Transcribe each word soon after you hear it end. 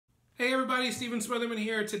Hey everybody, Smotherman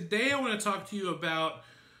here. Today I want to talk to you about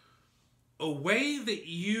a way that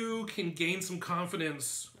you can gain some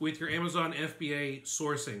confidence with your Amazon FBA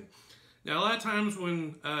sourcing. Now, a lot of times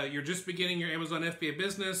when you're just beginning your Amazon FBA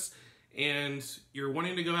business and you're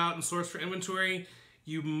wanting to go out and source for inventory,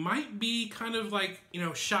 you might be kind of like,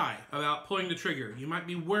 shy about pulling the trigger. You might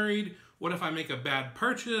be worried, what if I make a bad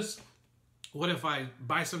purchase? What if I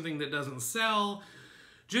buy something that doesn't sell?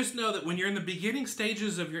 Just know that when you're in the beginning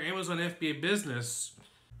stages of your Amazon FBA business,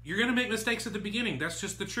 you're going to make mistakes at the beginning. That's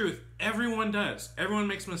just the truth. Everyone does. Everyone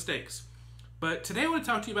makes mistakes. But today I want to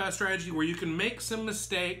talk to you about a strategy where you can make some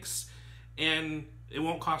mistakes and it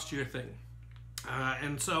won't cost you a thing.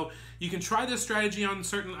 And so you can try this strategy on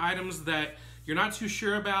certain items that you're not too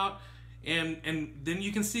sure about, and then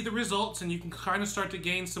you can see the results and you can kind of start to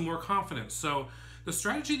gain some more confidence. So the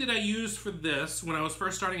strategy that I used for this when I was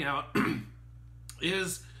first starting out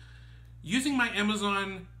is using my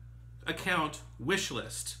Amazon account wish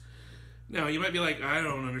list. Now, you might be like, I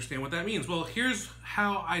don't understand what that means. Well, here's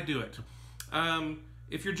how I do it.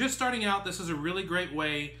 If you're just starting out, this is a really great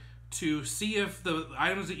way to see if the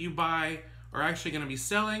items that you buy are actually going to be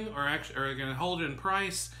selling or actually are going to hold in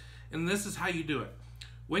price. And this is how you do it.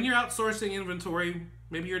 When you're outsourcing inventory,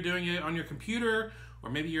 maybe you're doing it on your computer,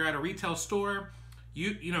 or maybe you're at a retail store.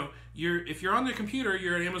 If you're on the computer,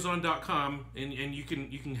 you're at Amazon.com, and you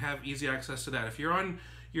can have easy access to that. If you're out and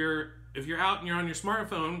you're on your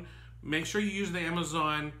smartphone, make sure you use the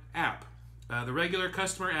Amazon app, the regular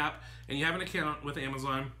customer app, and you have an account with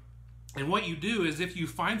Amazon. And what you do is, if you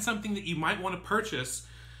find something that you might want to purchase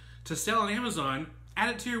to sell on Amazon, add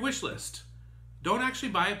it to your wish list. Don't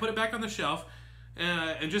actually buy it; put it back on the shelf,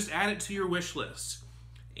 and just add it to your wish list.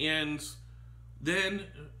 And then,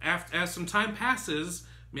 as some time passes,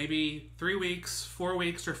 maybe 3 weeks, 4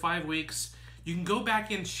 weeks, or 5 weeks, you can go back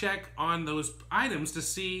and check on those items to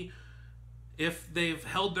see if they've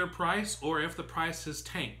held their price or if the price has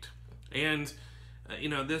tanked. And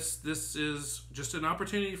this is just an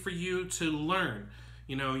opportunity for you to learn.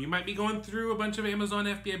 You might be going through a bunch of Amazon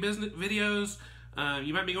FBA business videos.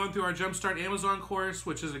 You might be going through our Jumpstart Amazon course,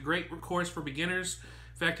 which is a great course for beginners.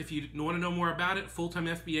 In fact, if you want to know more about it,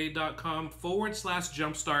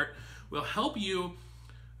 fulltimefba.com/jumpstart will help you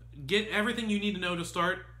get everything you need to know to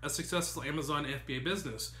start a successful Amazon FBA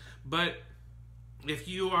business. But if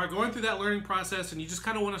you are going through that learning process and you just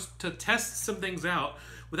kind of want to test some things out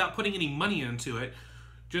without putting any money into it,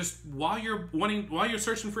 just while you're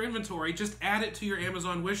searching for inventory, just add it to your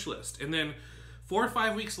Amazon wish list. And then 4 or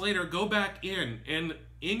 5 weeks later, go back in, and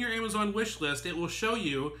in your Amazon wish list, it will tell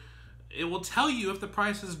you if the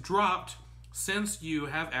price has dropped since you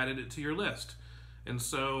have added it to your list. And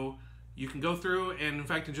so you can go through, and in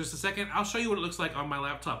fact, in just a second, I'll show you what it looks like on my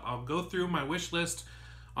laptop. I'll go through my wish list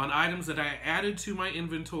on items that I added to my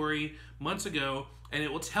inventory months ago, and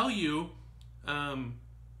it will tell you,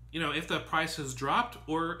 if the price has dropped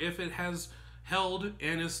or if it has held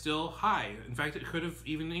and is still high. In fact, it could have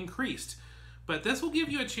even increased. But this will give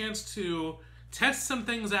you a chance to test some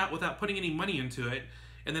things out without putting any money into it.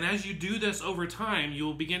 And then as you do this over time,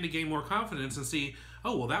 you'll begin to gain more confidence and see,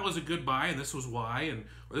 oh, well, that was a good buy, and this was why,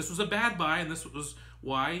 or this was a bad buy, and this was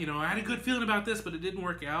why. I had a good feeling about this, but it didn't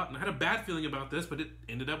work out, and I had a bad feeling about this, but it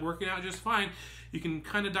ended up working out just fine. You can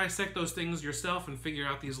kind of dissect those things yourself and figure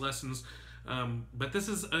out these lessons. But this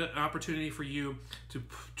is an opportunity for you to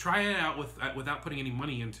try it out without putting any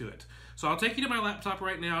money into it. So I'll take you to my laptop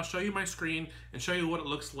right now, show you my screen, and show you what it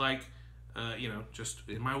looks like just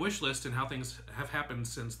in my wish list and how things have happened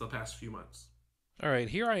since the past few months. All right,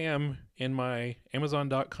 here I am in my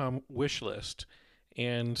Amazon.com wish list,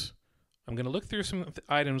 and I'm going to look through some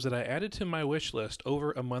items that I added to my wish list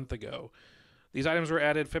over a month ago. These items were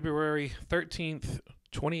added February 13th,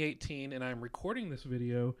 2018, and I'm recording this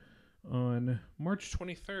video on March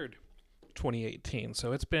 23rd, 2018.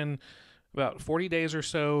 So it's been about 40 days or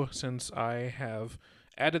so since I have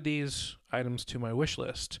added these items to my wish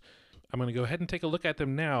list. I'm going to go ahead and take a look at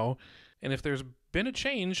them now, and if there's been a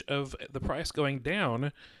change of the price going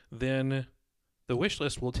down, then the wish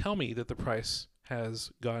list will tell me that the price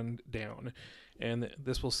has gone down, and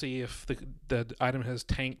this will see if the item has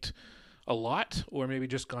tanked a lot or maybe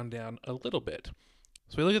just gone down a little bit.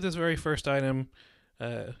 So we look at this very first item,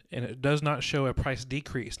 and it does not show a price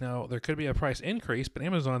decrease. Now, there could be a price increase, but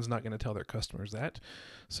Amazon's not going to tell their customers that.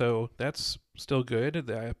 So that's still good.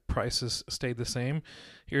 The prices stayed the same.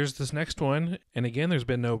 Here's this next one. And again, there's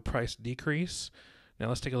been no price decrease. Now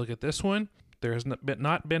let's take a look at this one. There has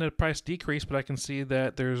not been a price decrease, but I can see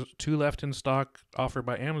that there's 2 left in stock offered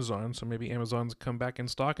by Amazon. So maybe Amazon's come back in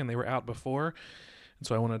stock and they were out before. And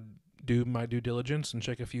so I want to do my due diligence and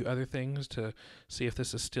check a few other things to see if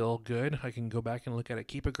this is still good. I can go back and look at it,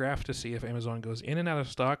 keep a graph to see if Amazon goes in and out of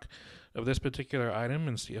stock of this particular item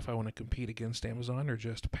and see if I want to compete against Amazon or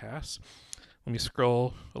just pass. Let me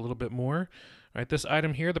scroll a little bit more. All right, this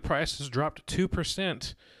item here, the price has dropped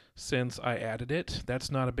 2% since I added it.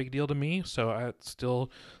 That's not a big deal to me, so it's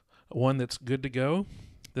still one that's good to go.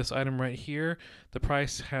 This item right here, the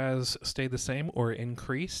price has stayed the same or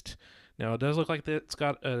increased. Now, it does look like it's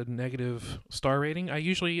got a negative star rating. I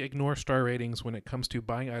usually ignore star ratings when it comes to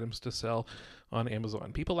buying items to sell on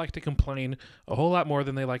Amazon. People like to complain a whole lot more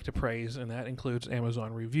than they like to praise, and that includes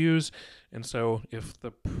Amazon reviews. And so if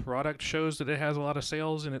the product shows that it has a lot of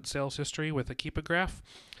sales in its sales history with a keep a graph,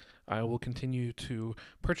 I will continue to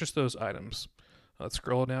purchase those items. Let's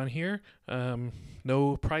scroll down here.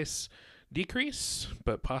 No price decrease,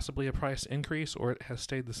 but possibly a price increase, or it has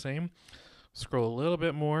stayed the same. Scroll a little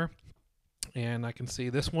bit more, and I can see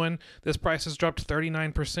this one. This price has dropped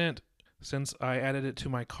 39% since I added it to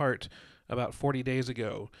my cart about 40 days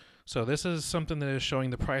ago. So this is something that is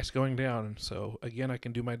showing the price going down. So again, I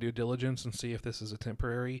can do my due diligence and see if this is a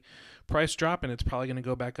temporary price drop, and it's probably going to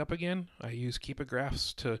go back up again. I use Keepa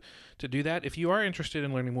Graphs to do that. If you are interested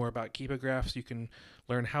in learning more about Keepa Graphs, you can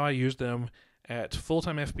learn how I use them at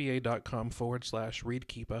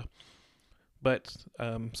fulltimefba.com/readkeepa. But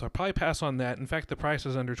so I'll probably pass on that. In fact, the price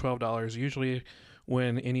is under $12. Usually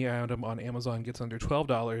when any item on Amazon gets under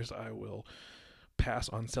 $12, I will pass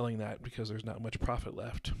on selling that because there's not much profit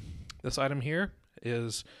left. This item here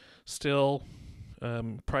is still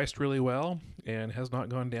priced really well and has not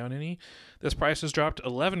gone down any. This price has dropped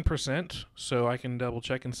 11%, so I can double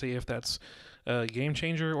check and see if that's a game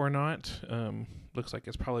changer or not. Looks like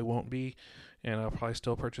it probably won't be, and I'll probably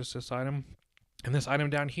still purchase this item. And this item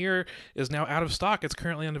down here is now out of stock. It's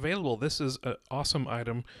currently unavailable. This is an awesome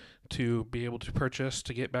item to be able to purchase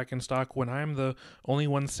to get back in stock. When I'm the only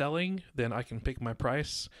one selling, then I can pick my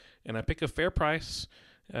price, and I pick a fair price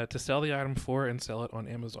to sell the item for and sell it on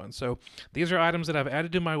Amazon. So these are items that I've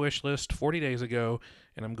added to my wish list 40 days ago,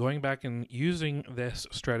 and I'm going back and using this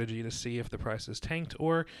strategy to see if the price is tanked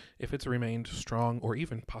or if it's remained strong or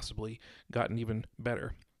even possibly gotten even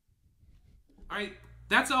better. All right.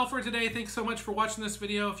 That's all for today. Thanks so much for watching this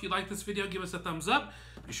video. If you like this video, give us a thumbs up.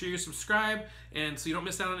 Be sure you subscribe, and so you don't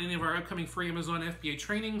miss out on any of our upcoming free Amazon FBA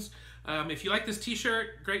trainings. If you like this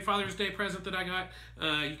t-shirt, great Father's Day present that I got,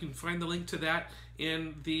 you can find the link to that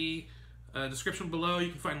in the description below.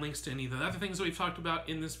 You can find links to any of the other things that we've talked about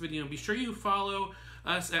in this video. And be sure you follow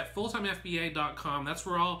us at fulltimefba.com. That's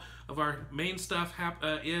where all of our main stuff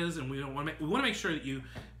is, and we want to make sure that you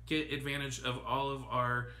get advantage of all of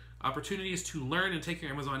our opportunities to learn and take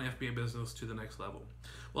your Amazon FBA business to the next level.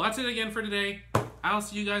 Well, that's it again for today. I'll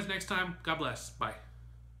see you guys next time. God bless. Bye.